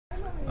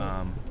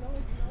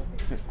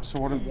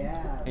sort of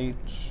H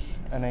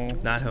and A.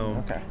 Not home.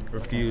 Okay.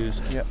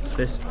 Refused. Yep.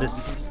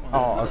 This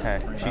Oh, okay.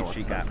 cheat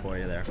sheet got for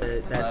you there.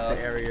 That's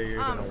the area you're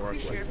gonna work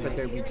with. But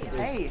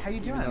hey, how you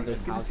doing?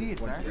 It's good to see you,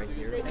 sir.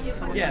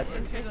 Yeah.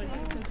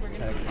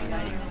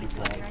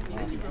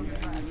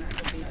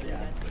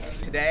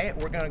 Today,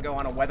 we're going to go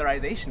on a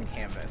weatherization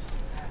canvas,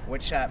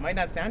 which might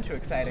not sound too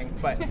exciting,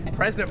 but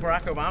President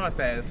Barack Obama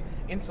says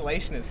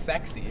insulation is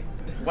sexy,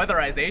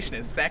 weatherization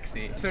is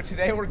sexy. So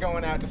today we're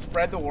going out to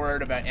spread the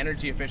word about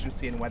energy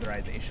efficiency and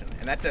weatherization,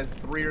 and that does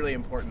three really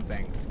important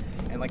things.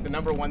 And like the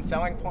number one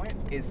selling point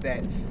is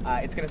that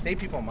it's going to save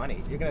people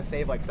money. You're going to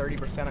save like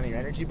 30% on your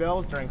energy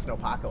bills during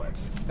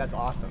snowpocalypse. That's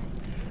awesome.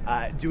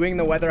 Doing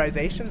the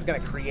weatherization is going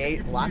to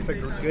create lots of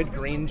good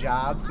green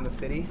jobs in the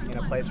city, in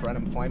a place where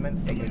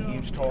unemployment's taking a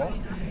huge toll.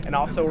 And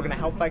also we're going to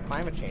help fight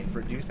climate change,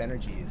 reduce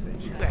energy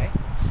usage. Okay,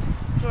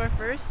 so our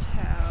first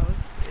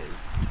house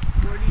is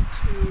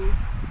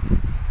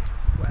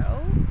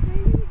 4212,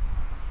 maybe?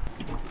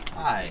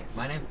 Hi,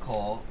 my name's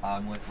Cole.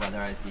 I'm with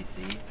Weatherize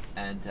DC,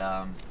 and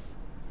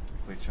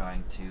we're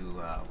trying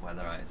to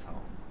weatherize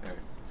home, or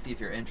see if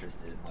you're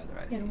interested in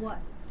weatherizing. In what?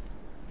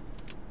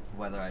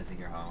 Weatherizing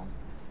your home.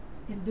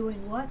 In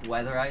doing what?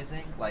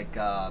 Weatherizing, like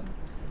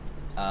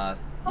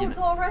It's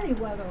already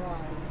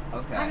weatherized.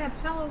 Okay. I have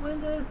pellet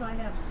windows, I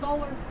have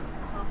solar,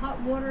 hot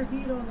water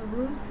heat on the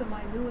roof for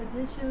my new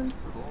addition.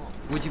 Cool.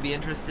 Would you be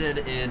interested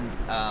in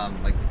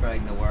like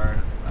spreading the word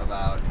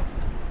about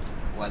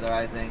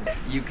weatherizing?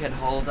 You could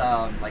hold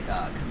like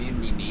a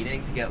community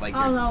meeting to get like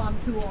Oh no, I'm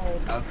too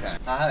old. Okay.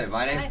 Hi,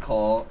 my name's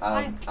Cole.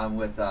 Hi. I'm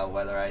with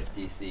Weatherize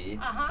DC.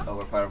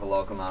 We're part of a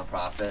local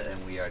nonprofit,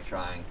 and we are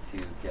trying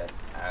to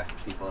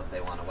ask people if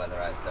they want to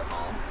weatherize their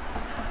homes.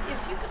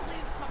 If you could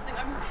leave something,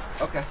 I'm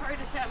sorry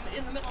to say I'm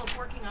in the middle of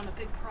working on a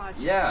big project.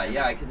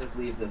 Yeah, I can just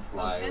leave this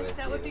flyer with you.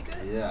 That would be good.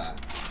 Yeah.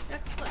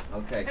 Excellent.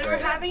 Okay, And great. we're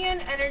having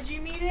an energy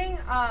meeting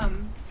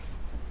on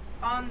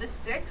the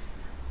 6th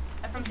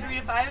from 3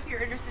 to 5 if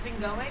you're interested in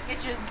going.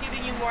 It's just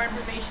giving you more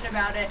information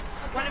about it.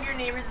 One of your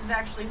neighbors is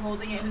actually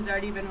holding it who's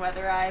already been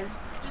weatherized.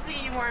 Just to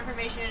give you more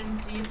information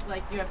and see if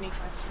like you have any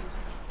questions.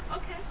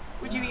 Okay.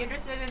 Would you be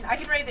interested in, I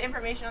can write the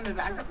information on the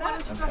back of Why that.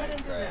 don't you go ahead and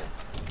do Great.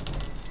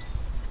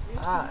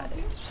 that?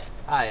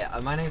 Hi,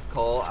 my name's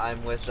Cole.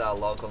 I'm with a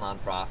local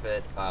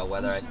nonprofit,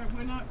 Weatherize. Sure,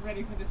 we're not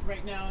ready for this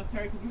right now.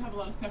 Sorry, because we have a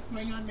lot of stuff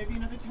going on. Maybe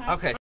another time.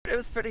 Okay. It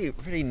was pretty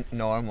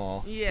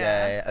normal Yeah.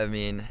 day. I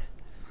mean,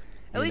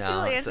 At least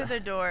people answered their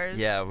doors.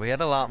 Yeah, we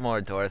had a lot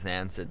more doors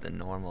answered than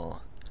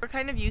normal. We're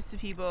kind of used to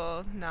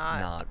people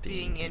not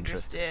being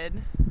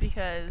interested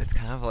because It's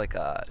kind of like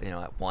at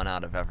 1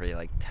 out of every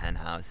like 10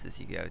 houses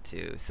you go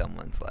to,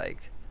 someone's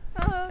like,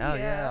 oh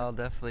yeah,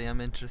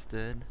 I'm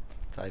interested,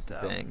 type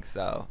of thing.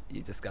 So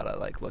you just gotta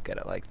like look at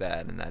it like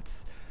that, and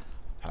that's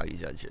how you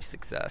judge your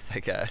success, I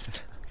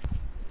guess.